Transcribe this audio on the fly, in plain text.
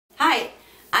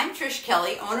I'm Trish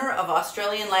Kelly, owner of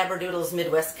Australian Labradoodles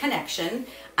Midwest Connection.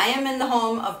 I am in the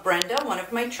home of Brenda, one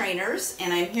of my trainers,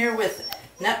 and I'm here with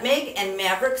Nutmeg and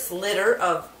Maverick's litter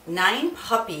of 9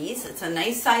 puppies. It's a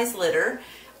nice size litter.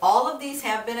 All of these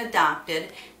have been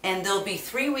adopted, and they'll be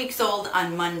 3 weeks old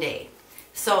on Monday.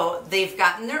 So they've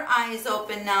gotten their eyes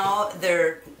open now.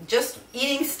 They're just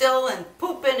eating still and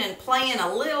pooping and playing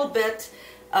a little bit.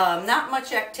 Not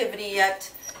much activity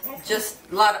yet. Just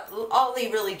a lot of, all they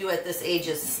really do at this age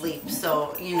is sleep.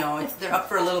 So, you know, they're up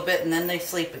for a little bit and then they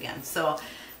sleep again. So,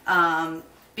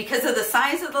 because of the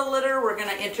size of the litter, we're going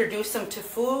to introduce them to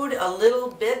food a little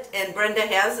bit, and Brenda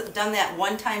has done that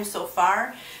one time so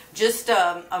far. Just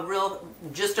a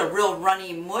real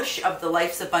runny mush of the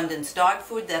Life's Abundance dog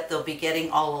food that they'll be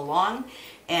getting all along,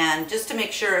 and just to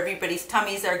make sure everybody's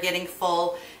tummies are getting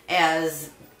full as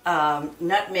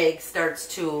Nutmeg starts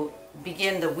to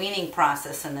begin the weaning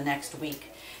process in the next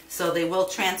week. So they will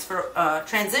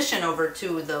transition over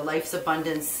to the Life's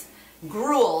Abundance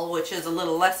gruel, which is a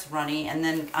little less runny, and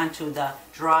then onto the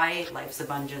dry Life's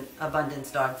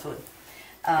Abundance dog food.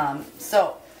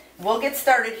 So we'll get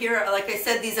started here. Like I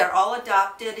said, these are all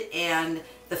adopted, and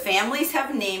the families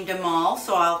have named them all.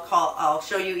 So I'll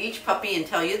show you each puppy and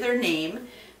tell you their name.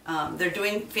 They're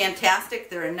doing fantastic.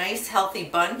 They're a nice, healthy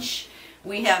bunch.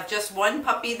 We have just one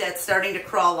puppy that's starting to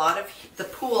crawl out of the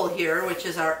pool here, which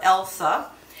is our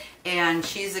Elsa, and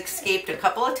she's escaped a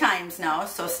couple of times now.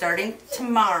 So starting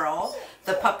tomorrow,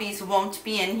 the puppies won't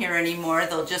be in here anymore.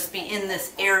 They'll just be in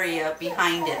this area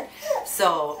behind it.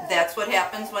 So that's what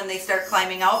happens when they start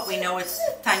climbing out. We know it's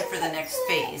time for the next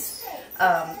phase.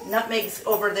 Nutmeg's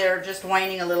over there just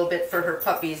whining a little bit for her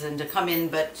puppies and to come in,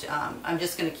 but I'm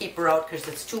just going to keep her out because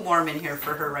it's too warm in here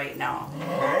for her right now.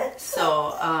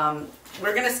 So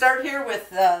we're going to start here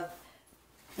with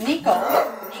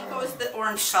Nico. Nico is the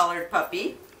orange-collared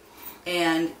puppy.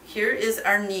 And here is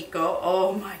our Nico.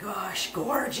 Oh my gosh,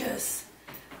 gorgeous.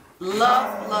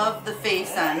 Love the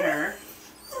face on her.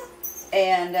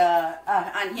 And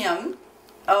on him,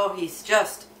 oh, he's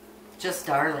just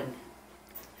darling.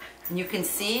 And you can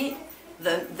see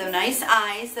the nice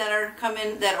eyes that are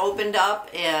coming, that opened up,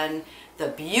 and the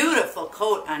beautiful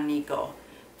coat on Nico.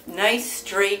 Nice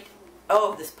straight.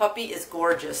 Oh, this puppy is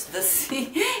gorgeous.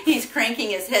 He's cranking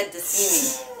his head to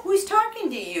see me. Who's talking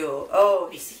to you? Oh,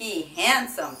 is he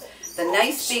handsome. The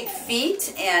nice big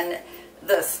feet and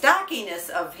the stockiness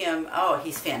of him. Oh,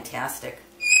 he's fantastic.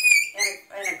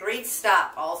 And a great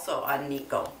stop also on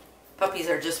Nico. Puppies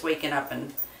are just waking up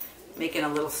and making a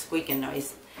little squeaking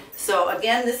noise. So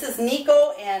again, this is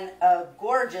Nico, and a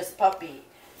gorgeous puppy.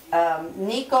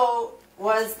 Nico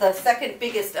was the second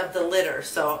biggest of the litter,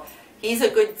 so he's a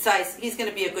good size. He's going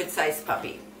to be a good size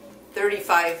puppy,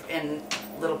 35 and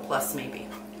a little plus maybe.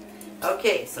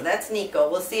 Okay, so that's Nico.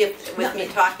 We'll see if with me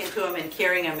talking to him and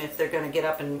carrying him if they're going to get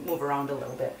up and move around a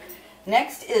little bit.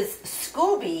 Next is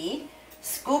Scooby.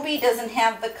 Scooby doesn't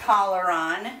have the collar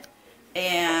on,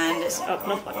 and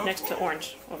oh no, next to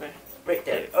orange. Okay. Right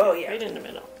there. Oh yeah. Right in the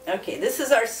middle. Okay, this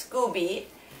is our Scooby.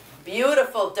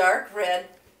 Beautiful dark red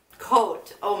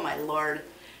coat. Oh my Lord.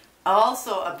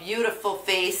 Also a beautiful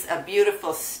face, a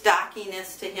beautiful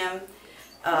stockiness to him.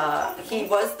 He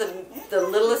was the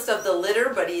littlest of the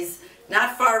litter, but he's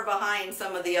not far behind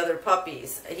some of the other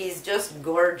puppies. He's just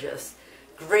gorgeous.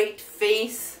 Great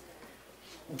face,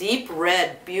 deep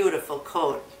red, beautiful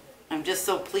coat. I'm just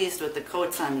so pleased with the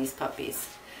coats on these puppies.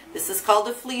 This is called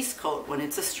a fleece coat when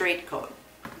it's a straight coat.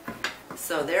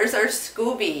 So there's our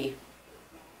Scooby.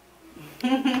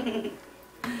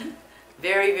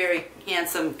 Very, very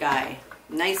handsome guy.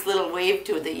 Nice little wave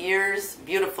to the ears.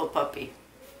 Beautiful puppy.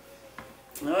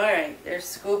 Alright, there's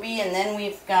Scooby, and then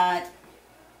we've got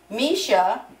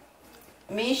Misha.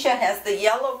 Misha has the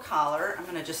yellow collar. I'm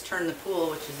going to just turn the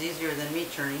pool, which is easier than me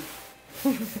turning,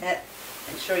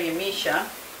 and show you Misha.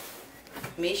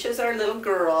 Misha's our little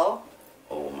girl.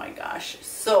 Oh my gosh,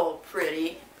 so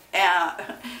pretty.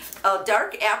 A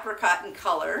dark apricot in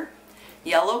color,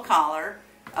 yellow collar,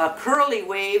 a curly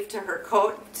wave to her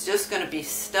coat. It's just going to be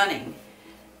stunning.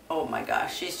 Oh my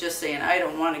gosh, she's just saying, I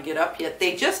don't want to get up yet.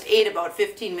 They just ate about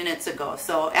 15 minutes ago,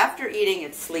 so after eating,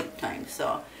 it's sleep time.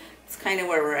 So it's kind of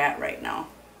where we're at right now.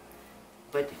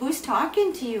 But who's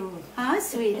talking to you? Huh,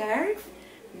 sweetheart?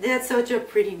 That's such a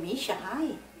pretty Misha.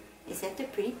 Hi. Is that the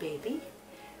pretty baby?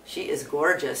 She is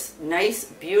gorgeous. Nice,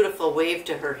 beautiful wave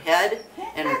to her head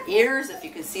and her ears. If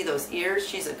you can see those ears,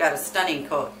 she's got a stunning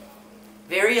coat.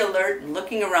 Very alert and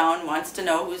looking around, wants to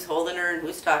know who's holding her and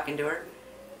who's talking to her.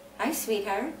 Hi,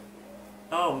 sweetheart.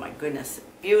 Oh my goodness,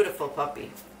 beautiful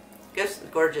puppy. Just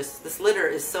gorgeous. This litter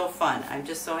is so fun. I'm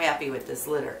just so happy with this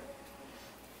litter.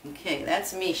 Okay,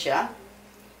 that's Misha.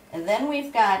 And then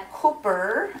we've got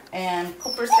Cooper, and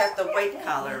Cooper's got the white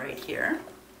collar right here.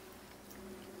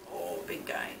 Oh, big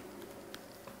guy.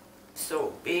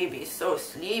 So baby, so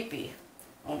sleepy.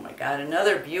 Oh my God,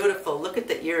 another beautiful, look at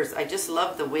the ears. I just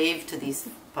love the wave to these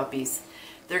puppies.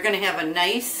 They're gonna have a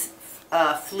nice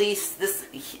fleece.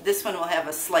 This one will have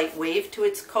a slight wave to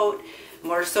its coat,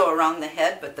 more so around the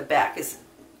head, but the back is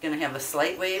gonna have a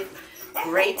slight wave.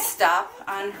 Great stop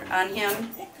on him.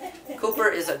 Cooper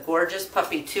is a gorgeous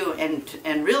puppy too,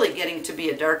 and really getting to be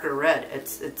a darker red.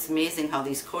 It's amazing how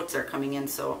these coats are coming in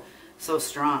so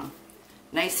strong.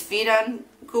 Nice feet on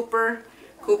Cooper.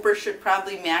 Cooper should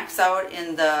probably max out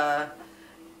in the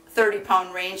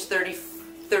 30-pound range, 30,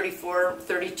 34,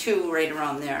 32, right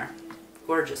around there.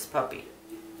 Gorgeous puppy.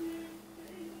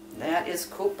 That is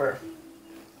Cooper.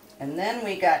 And then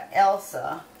we got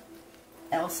Elsa.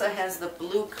 Elsa has the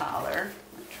blue collar.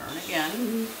 Turn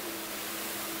again.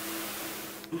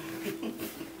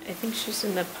 I think she's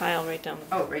in the pile right down.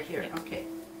 Oh, right here. Yeah. Okay.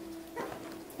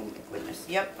 Oh my goodness.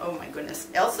 Yep. Oh my goodness.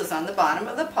 Elsa's on the bottom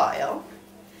of the pile.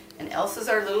 And Elsa's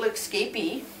our little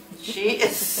escapee. She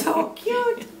is so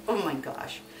cute. Oh my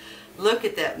gosh. Look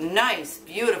at that nice,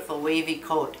 beautiful, wavy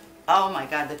coat. Oh my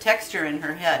God. The texture in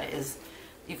her head is,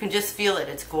 you can just feel it.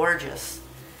 It's gorgeous.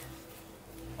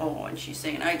 Oh, and she's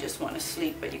saying, I just want to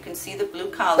sleep. But you can see the blue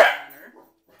collar on her.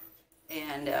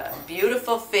 And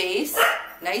beautiful face.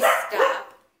 Nice stop.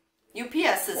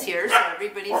 UPS is here, so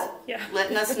everybody's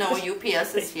letting us know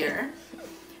UPS is here.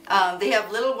 They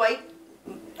have little white,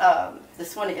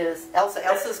 this one is Elsa.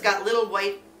 Elsa's got little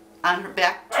white on her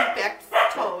back, two back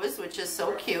toes, which is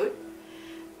so cute.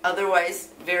 Otherwise,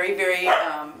 very, very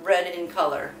red in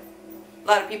color. A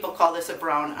lot of people call this a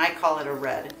brown. I call it a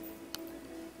red.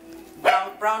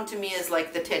 Brown to me is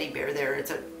like the teddy bear there.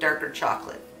 It's a darker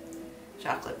chocolate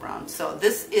brown. So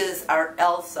this is our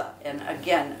Elsa, and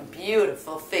again, a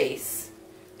beautiful face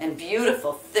and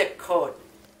beautiful thick coat.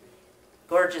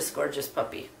 Gorgeous, gorgeous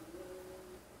puppy.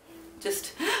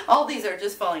 Just, all these are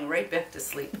just falling right back to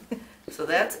sleep. So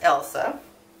that's Elsa.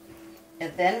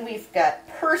 And then we've got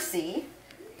Percy.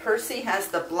 Percy has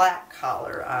the black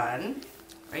collar on,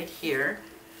 right here.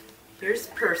 Here's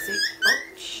Percy. Oh,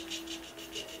 shh, shh, shh.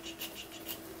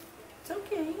 It's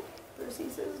okay. Percy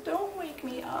says, don't wake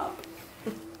me up.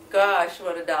 Gosh,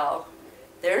 what a doll.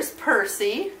 There's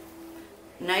Percy.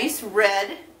 Nice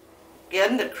red.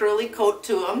 Again, the curly coat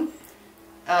to him.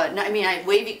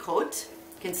 Wavy coat.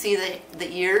 You can see the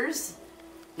ears.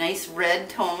 Nice red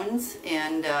tones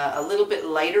and a little bit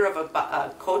lighter of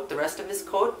a coat, the rest of his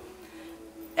coat.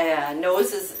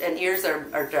 Noses and ears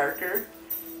are darker.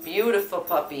 Beautiful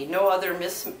puppy. No other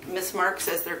mismarks,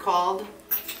 as they're called.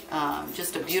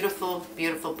 Just a beautiful,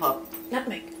 beautiful pup.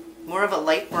 Nutmeg. More of a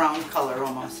light brown color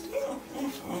almost.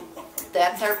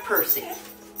 That's our Percy.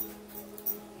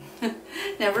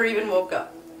 Never even woke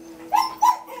up.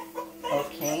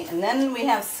 Okay, and then we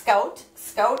have Scout.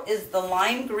 Scout is the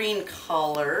lime green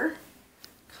collar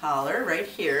right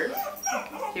here.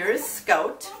 Here is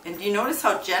Scout. And do you notice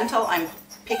how gentle I'm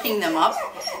picking them up?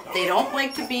 They don't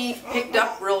like to be picked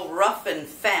up real rough and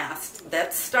fast.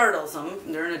 That startles them.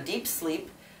 They're in a deep sleep.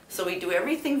 So we do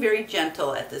everything very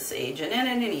gentle at this age and at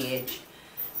any age.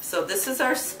 So this is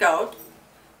our Scout.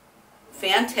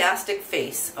 Fantastic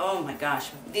face. Oh my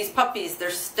gosh. These puppies,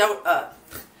 their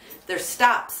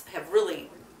stops have really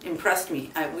impressed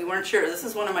me. We weren't sure. This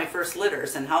is one of my first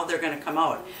litters and how they're going to come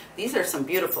out. These are some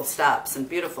beautiful stops and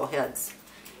beautiful heads.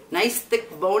 Nice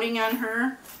thick boning on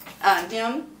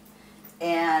him,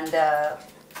 and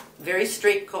very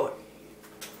straight coat.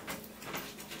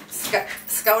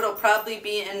 Scout will probably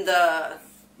be in the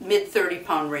mid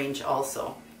 30-pound range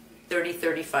also.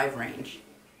 30-35 range.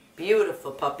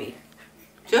 Beautiful puppy.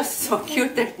 Just so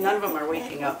cute that none of them are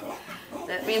waking up.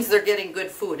 That means they're getting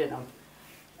good food in them.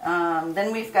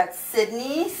 Then we've got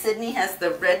Sydney. Sydney has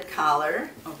the red collar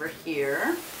over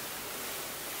here.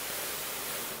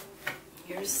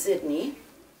 Here's Sydney.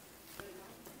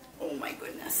 Oh my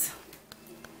goodness.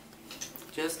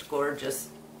 Just gorgeous.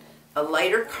 A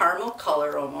lighter caramel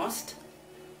color almost.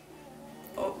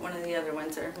 Oh, one of the other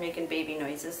ones are making baby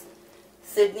noises.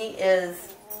 Sydney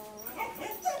is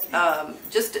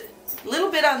just a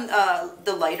little bit on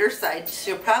the lighter side.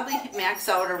 She'll probably max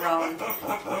out around,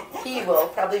 he will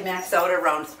probably max out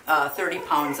around 30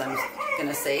 pounds, I'm going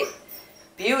to say.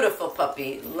 Beautiful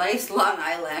puppy. Nice long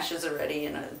eyelashes already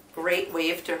and a great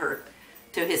wave to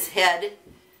his head.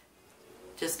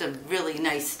 Just a really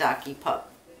nice stocky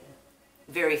pup.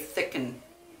 Very thick and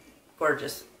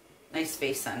gorgeous. Nice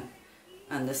face on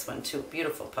this one too.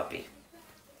 Beautiful puppy.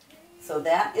 So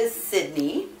that is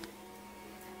Sydney.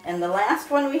 And the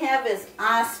last one we have is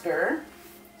Oscar.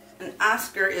 And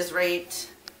Oscar is right...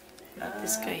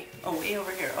 This guy. Oh, way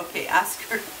over here. Okay,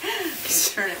 Oscar.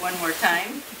 Let's turn it one more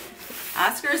time.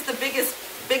 Oscar is the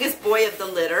biggest boy of the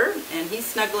litter, and he's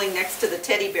snuggling next to the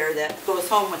teddy bear that goes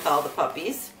home with all the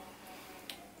puppies.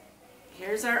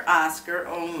 Here's our Oscar.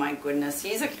 Oh my goodness,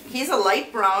 he's a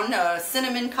light brown,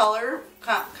 cinnamon color,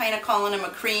 kind of calling him a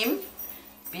cream.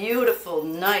 Beautiful,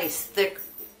 nice, thick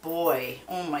boy.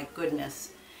 Oh my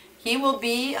goodness. He will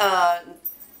be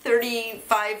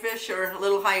 35-ish or a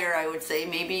little higher, I would say,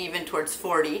 maybe even towards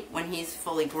 40 when he's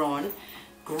fully grown.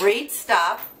 Great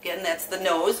stop. Again, that's the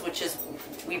nose, which is,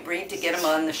 we breed to get him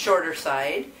on the shorter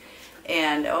side.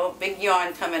 And oh, big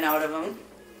yawn coming out of him.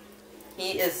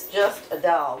 He is just a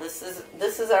doll. This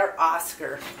is our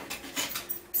Oscar.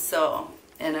 So,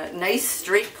 and a nice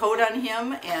straight coat on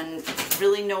him, and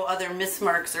really no other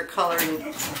mismarks or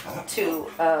coloring to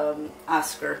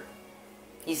Oscar.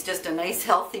 He's just a nice,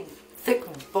 healthy,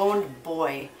 thick-boned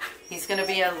boy. He's going to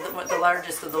be the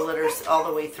largest of the litters all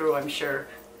the way through, I'm sure.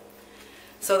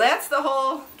 So that's the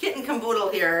whole kitten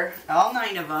caboodle here, all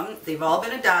 9 of them. They've all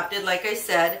been adopted, like I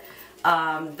said.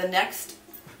 The next,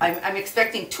 I'm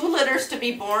expecting 2 litters to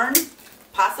be born,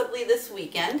 possibly this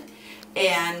weekend,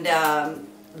 and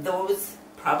those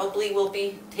probably will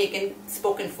be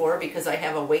spoken for, because I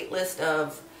have a wait list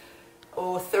of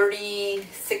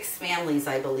 36 families,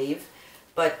 I believe.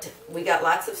 But we got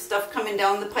lots of stuff coming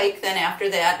down the pike then after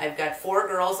that. I've got 4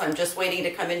 girls. I'm just waiting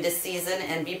to come into season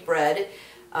and be bred.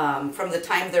 From the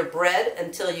time they're bred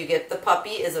until you get the puppy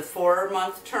is a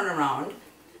 4-month turnaround.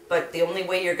 But the only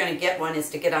way you're going to get one is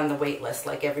to get on the wait list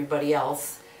like everybody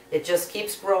else. It just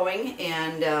keeps growing,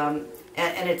 and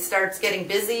it starts getting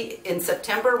busy in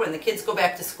September when the kids go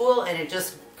back to school, and it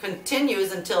just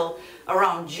continues until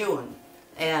around June.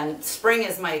 And spring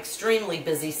is my extremely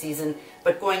busy season,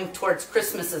 but going towards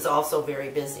Christmas is also very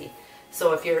busy.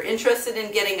 So if you're interested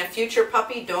in getting a future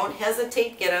puppy, don't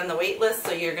hesitate, get on the wait list,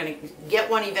 so you're going to get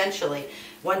one eventually.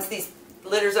 Once these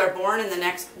litters are born in the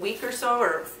next week or so,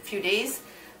 or a few days,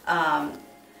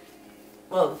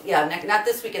 well, yeah, not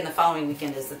this weekend, the following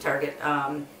weekend is the target.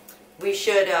 We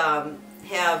should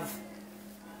have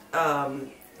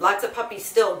lots of puppies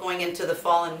still going into the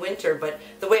fall and winter, but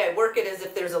the way I work it is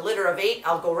if there's a litter of 8,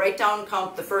 I'll go right down,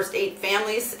 count the first 8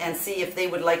 families, and see if they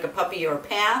would like a puppy or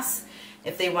pass.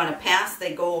 If they want to pass,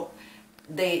 they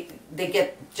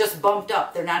get just bumped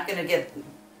up. They're not going to get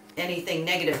anything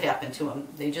negative happen to them.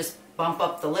 They just bump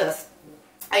up the list.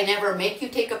 I never make you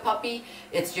take a puppy.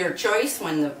 It's your choice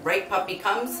when the right puppy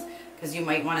comes, because you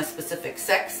might want a specific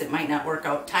sex. It might not work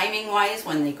out timing-wise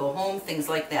when they go home, things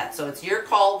like that. So it's your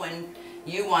call when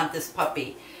you want this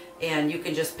puppy. And you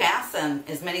can just pass on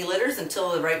as many litters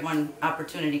until the right one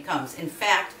opportunity comes. In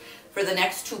fact, for the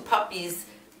next 2 puppies,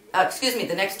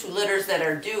 the next 2 litters that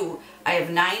are due, I have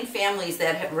 9 families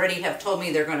that already have told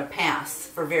me they're going to pass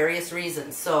for various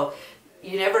reasons. So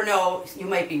you never know, you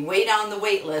might be way down the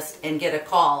wait list and get a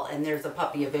call and there's a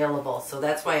puppy available. So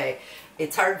that's why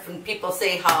it's hard when people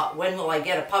say, when will I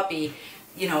get a puppy?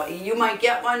 You know, you might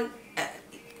get one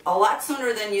a lot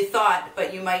sooner than you thought,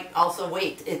 but you might also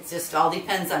wait. It just all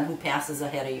depends on who passes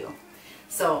ahead of you.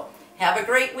 So have a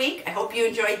great week. I hope you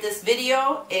enjoyed this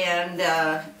video, and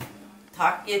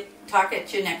talk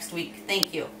at you next week.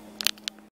 Thank you.